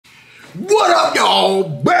What up, y'all?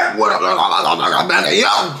 Back. What up, yo?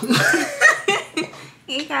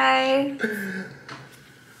 Hey guys.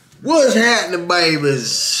 What's happening,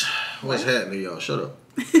 babies? What's happening, y'all? Shut up.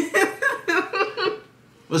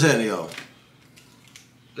 What's happening, y'all?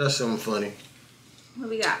 Got something funny. What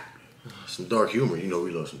we got? Some dark humor. You know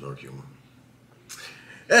we love some dark humor.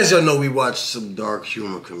 As y'all know, we watch some dark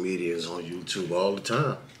humor comedians on YouTube all the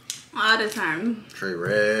time. All the time. Trey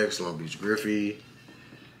Rags, Long Beach Griffey.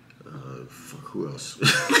 Fuck, who else? But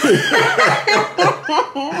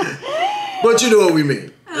you know what we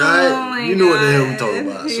mean, right? You know what the hell we talking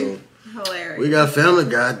about. So hilarious. We got Family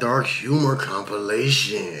Guy Dark Humor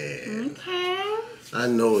Compilation. Okay. I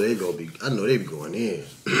know they be going in.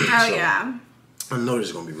 Oh yeah. I know this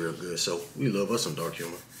is gonna be real good. So we love us some dark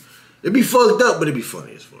humor. It be fucked up, but it be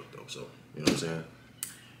funny as fucked up. So you know what I'm saying?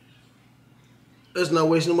 Let's not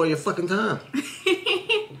waste no more of your fucking time.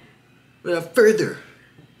 Without further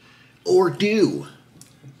ado.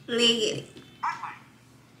 Lee. I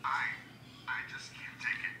just can't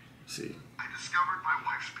take it. See. I discovered my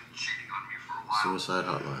wife's been cheating on me for a while. Suicide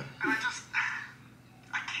hotline. And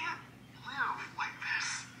I can't live like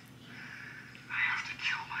this. I have to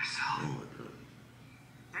kill myself. Oh my god.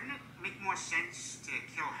 Doesn't it make more sense to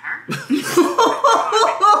kill her? The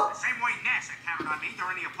same way NASA counted on me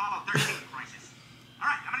during the Apollo 13 crisis. All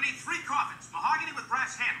right, I'm gonna need 3 coffins, mahogany with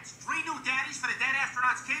brass handles, 3 new daddies for the dead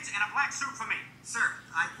astronauts' kids, and a black suit for me. Sir,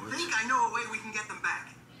 I think I know a way we can get them back.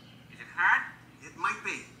 Is it hard? It might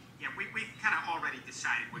be. Yeah, we've kind of already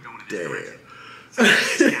decided we're going in this Damn. direction. So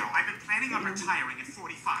here's now, I've been planning on retiring at 45,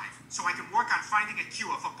 so I can work on finding a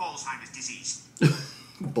cure for Alzheimer's disease.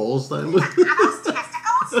 Alzheimer's? Are those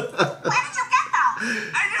testicles? Where did you get those?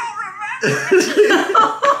 I don't remember!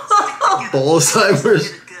 Alzheimer's?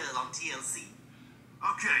 Girl on TLC.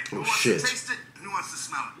 Okay, who Oh, wants shit. to taste it and who wants to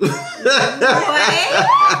smell it? What?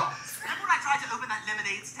 Remember when I tried to open that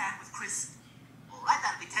lemonade stand with Chris? All right,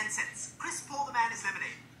 that'll be 10 cents. Chris poured the man his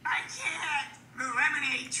lemonade. I can't! The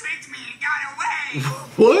lemonade tricked me and got away!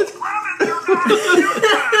 What? Well, then you gotta do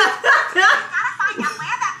You gotta find out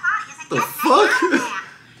where that body is and The get that fuck? out of there.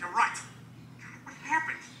 You're right. What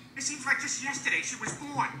happened? It seems like just yesterday she was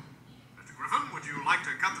born. Mr. Griffin, would you like to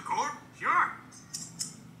cut the cord? Sure.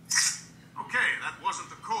 Okay, that wasn't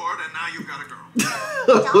the cord, and now you've got a girl.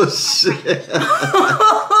 Oh shit.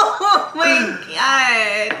 Oh my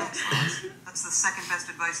god. That's the second best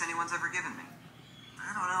advice anyone's ever given me.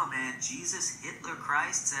 I don't know, man. Jesus, Hitler,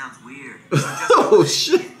 Christ sounds weird. So just Oh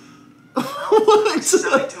shit. What?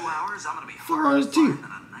 72 hours, I'm gonna be Four harder hours to too. find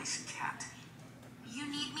than a nice cat. You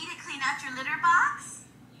need me to clean out your litter box?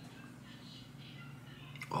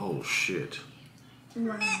 Oh shit.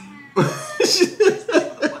 Maybe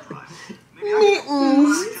I can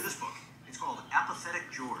read to this book. It's called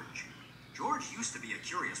Apathetic George. George used to be a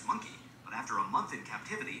curious monkey, but after a month in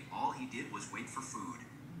captivity, all he did was wait for food.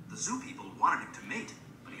 The zoo people wanted him to mate,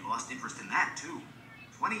 but he lost interest in that too.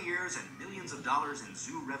 20 years and millions of dollars in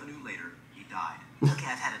zoo revenue later, he died. Okay,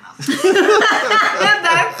 I've had enough. That's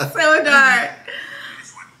so dark.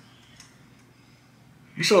 This one.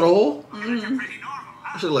 You saw the hole? That's pretty normal,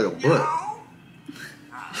 huh? That shit like a butt. No?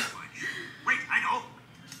 Ah, fudge. Wait, I know.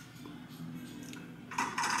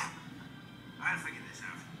 I'll figure this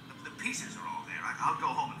out. The pieces are all there. I'll go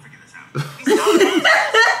home and figure this out. Those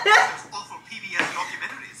awful PBS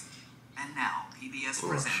documentaries. And now, PBS Oh,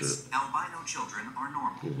 presents shit. Albino Children Are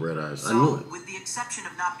Normal. Red eyes. I knew So, it. with the exception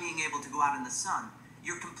of not being able to go out in the sun,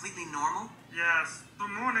 you're completely normal? Yes, the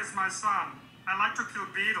moon is my son. I like to kill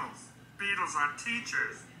beetles. Beetles are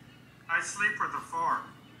teachers. I sleep with the fork.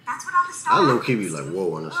 That's what all the I stars low-key be like,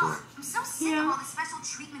 whoa, on this one. Ugh, I'm so sick of all the special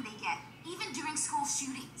treatment they get, even during school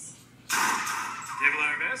shootings.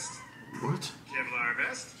 Kevlar vest? What? Kevlar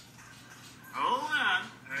vest? Hold on.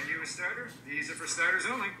 Are you a starter? These are for starters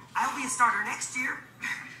only. I'll be a starter next year.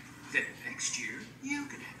 Then next year, you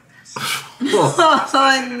can have this. Oh no.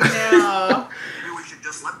 Maybe we should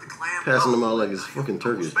just let the clam Passing go. them out like it's fucking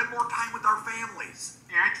We'll turkeys. spend more time with our families.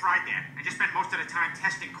 Yeah, I tried that. I just spent most of the time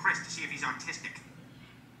testing Chris to see if he's autistic.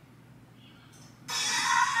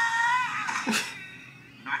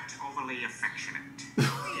 Not overly affectionate.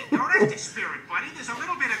 No, that's the spirit, buddy. There's a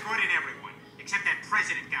little bit of good in everyone. Except that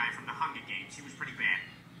president guy from the Hunger Games. He was pretty bad.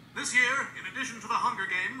 This year, in addition to the Hunger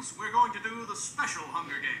Games, we're going to do the special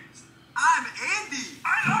Hunger Games. I'm Andy.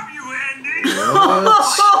 I love you, Andy.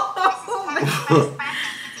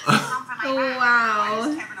 Oh wow.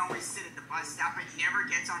 Kevin always sit at the bus stop and never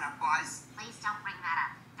gets on a bus? Please don't bring that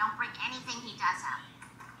up. Don't bring anything he does up.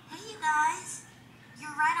 Hey, you guys.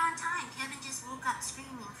 You're right on time. Kevin just woke up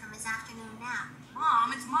screaming from his afternoon nap.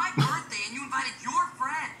 Mom, it's my birthday and you invited your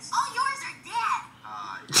friends. All yours are dead.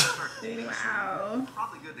 Your birthday. Wow.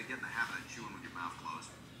 Probably good to get in the habit of chewing with your mouth closed.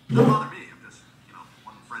 Don't bother me. I'm just,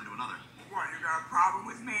 one friend to another. What, you got a problem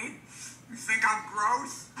with me? You think I'm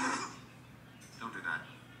gross? Don't do that.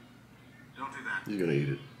 Don't do that. You're gonna eat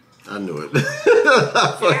it. I knew it.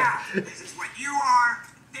 Yeah, this is what you are.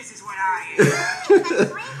 This is what I am. It's been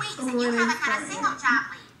 3 weeks and you haven't had a single job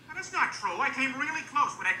lead. But that's not true. I came really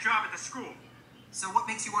close with that job at the school. So what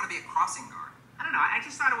makes you want to be a crossing guard? I don't know. I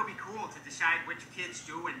just thought it would be cool to decide which kids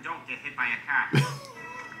do and don't get hit by a car.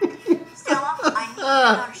 Stella, I need you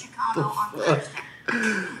to go to Chicago on Thursday.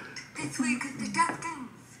 This week is the death things.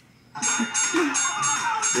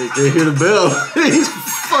 They hear the bell. He's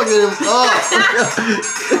fucking him up.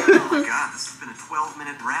 Oh my god, this has been a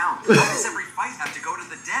 12-minute round. Why does every fight have to go to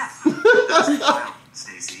the death? That's wild,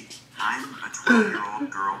 Stacy. I'm a 12-year-old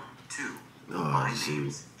girl, too. My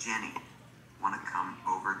name's Jenny. Want to come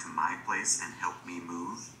over to my place and help me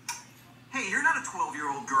move? Hey, you're not a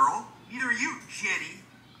 12-year-old girl. Neither are you, Jenny.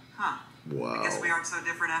 Huh. Wow. I guess we aren't so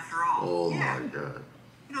different after all. Oh Yeah. my god.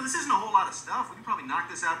 This isn't a whole lot of stuff. We can probably knock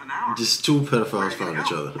this out in an hour. Just two pedophiles found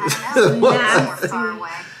each other. I don't know. Somewhere far away.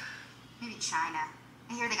 Maybe China.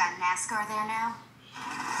 I hear they got NASCAR there now.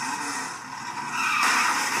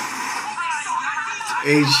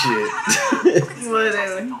 Ain't shit.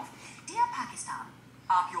 Whatever. Dear Pakistan,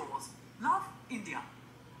 Aap yours. Love, India.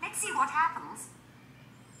 let's see what happens.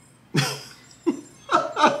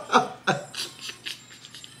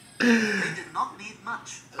 They did not need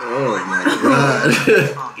much. Oh my god.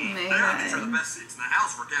 Man. the best seats in the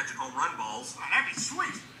house for catching home run balls. Oh, that'd be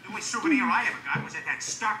sweet. The only souvenir I ever got was at that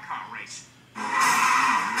stock car race.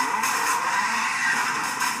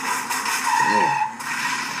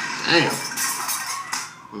 Damn.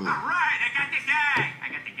 All right, I got the guy.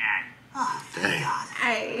 Oh, thank God.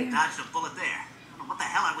 Hey. Dodged a bullet there. I don't know what the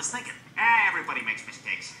hell I was thinking. Everybody makes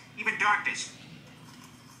mistakes. Even doctors.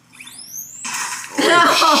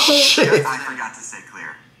 Shit. I forgot to say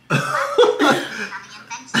clear. On the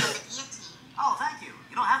invention of the guillotine. Oh, thank you.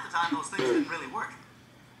 Half the time those things didn't really work.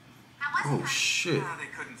 How was it? Oh honey? shit.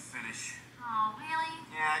 They couldn't finish. Oh, really?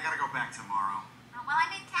 Yeah, I gotta go back tomorrow. Oh, well, I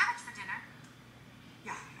made cabbage for dinner.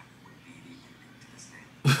 Yeah, that would be the ending to this day.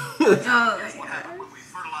 Oh Here's my what god. happened when we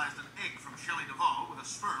fertilized an egg from Shelley Duvall with a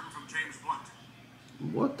sperm from James Blunt.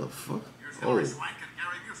 What the fuck? Here's Oh, Hilary Swank and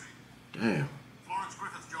Gary Busey. damn. Florence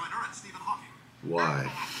Griffith Joyner and Stephen Hawking. Why?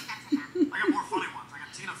 Okay, I think that's enough. I got more funny ones. I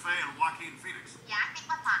got Tina Fey and Joaquin Phoenix. Yeah, I think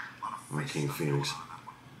we're fine. A lot of face Joaquin stuff Phoenix. going on in that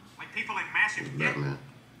one. Like people in massive debt. Batman.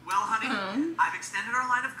 Well, honey, I've extended our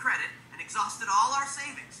line of credit and exhausted all our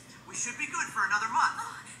savings. We should be good for another month.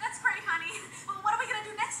 Oh, that's great, honey. Well, what are we going to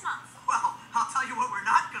do next month? Well, I'll tell you what we're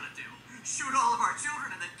not gonna do. Shoot all of our children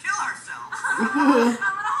and then kill ourselves. I'm going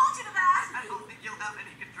to hold you to that. I don't think you'll have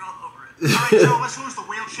any control over it. All right, Joe, let's lose the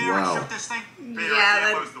wheelchair Wow. and shoot this thing.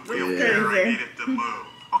 Yeah, that's crazy. it to move.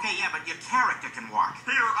 Okay, yeah, but your character can walk.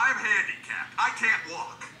 Here, I'm handicapped. I can't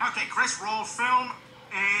walk. Okay, Chris, roll film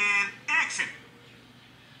and action.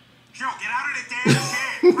 Joe, get out of the damn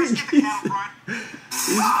chair. Chris, get the cattle prod.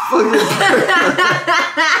 He's fucking.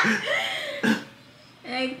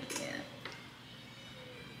 I can't.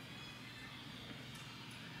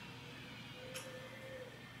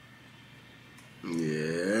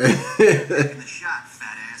 Yeah. Taking the shot,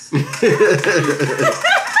 fat ass.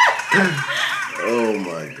 Oh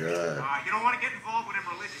my god. You don't want to get involved with them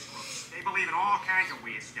religious groups. They believe in all kinds of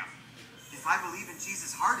weird stuff. If I believe in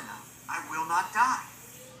Jesus hard enough, I will not die.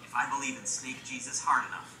 If I believe in Snake Jesus hard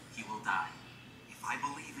enough, he will die. If I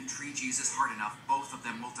believe in Tree Jesus hard enough, both of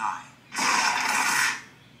them will die.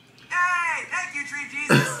 Hey! Thank you, Tree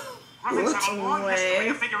Jesus! Griffins have a long history way?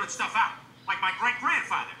 of figuring stuff out. Like my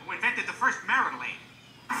great-grandfather, who invented the first marital aid.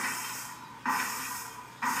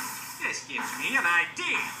 This gives me an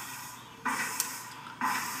idea.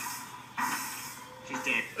 She's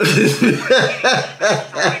dead.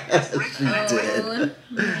 Dead.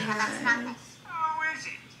 Yeah, that's nothing. Oh, is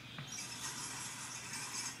it?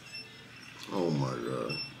 Oh my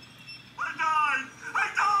god. I died! I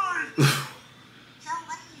died! Joe,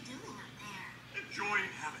 what are you doing up there? Enjoying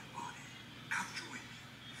heaven, Bonnie. Come join me.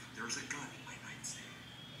 There's a gun in my nightstand.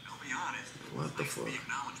 I'll be honest. What the Nice to fuck? be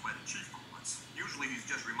acknowledged by the chief for once. Usually he's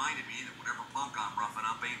just reminded me that whatever punk I'm roughing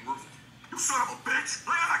up ain't worth it. You son of a bitch!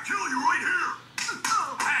 I gotta kill you right here!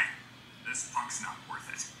 Hey! This punk's not worth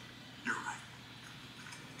it. You're right.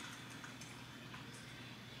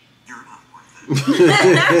 You're not worth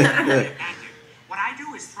it. Actor. What I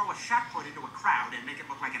do is throw a shot put into a crowd and make it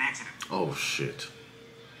look like an accident. Oh shit.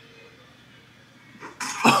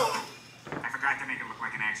 I forgot to make it look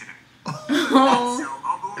like an accident. Oh So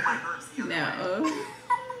I'll go with my herbs the other way. no.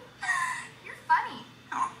 You're funny.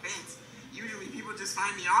 Oh, thanks. Usually people just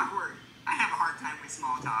find me really awkward. I have a hard time with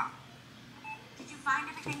small talk. Did you find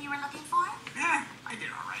everything you were looking for? Yeah, I did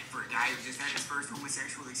all right for a guy who just had his first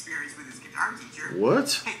homosexual experience with his guitar teacher.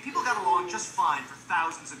 What? Hey, people got along just fine for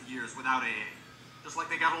thousands of years without AA. Just like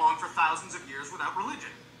they got along for thousands of years without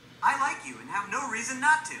religion. I like you and have no reason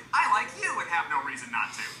not to. I like you and have no reason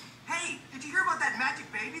not to. Hey, did you hear about that magic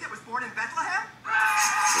baby that was born in Bethlehem?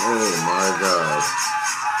 Oh my God.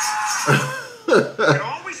 You can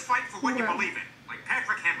always fight for what you believe in, like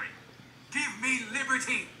Patrick Henry. Give me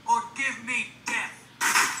liberty or give me death.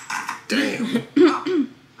 Damn. Oh,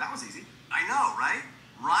 that was easy. I know, right?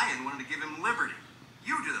 Ryan wanted to give him liberty.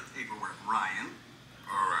 You do the paperwork, Ryan.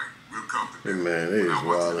 All right, we'll come to Hey that. man, they But is I want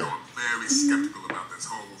you to wildin'. know I'm very skeptical about this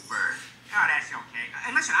whole thing. Oh, that's okay.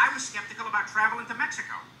 And listen, I was skeptical about traveling to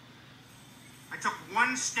Mexico. I took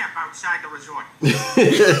one step outside the resort.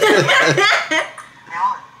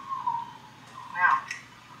 Now.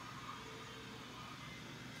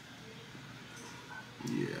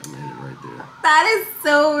 Yeah, I made it right there. That is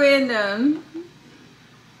so random.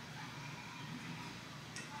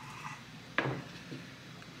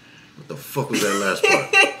 What the fuck was that last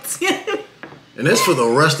part? And that's for the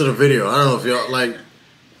rest of the video. I don't know if y'all like. What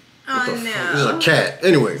Oh the fuck? no. This is a cat.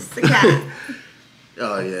 Anyway. It's the cat.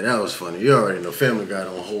 Oh yeah, that was funny. You already know Family Guy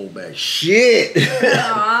don't hold back shit.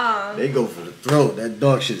 Aw. They go for the throat. That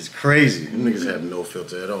dog shit is crazy. Them niggas have no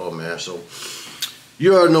filter at all, man. So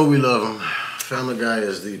you already know we love them. Family Guy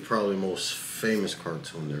is the probably most famous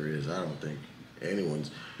cartoon there is. I don't think anyone. know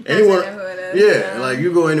who it is, Yeah, yeah. like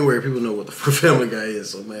you go anywhere, people know what the Family Guy is.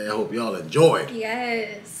 So man, I hope y'all enjoy.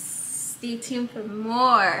 Yes. Stay tuned for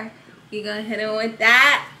more. We gonna hit him with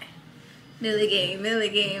that. Milligan.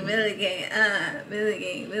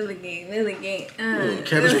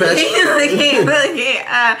 Cabbage Patch. Milligan.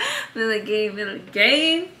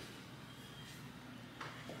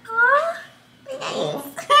 Aw,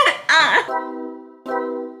 thanks.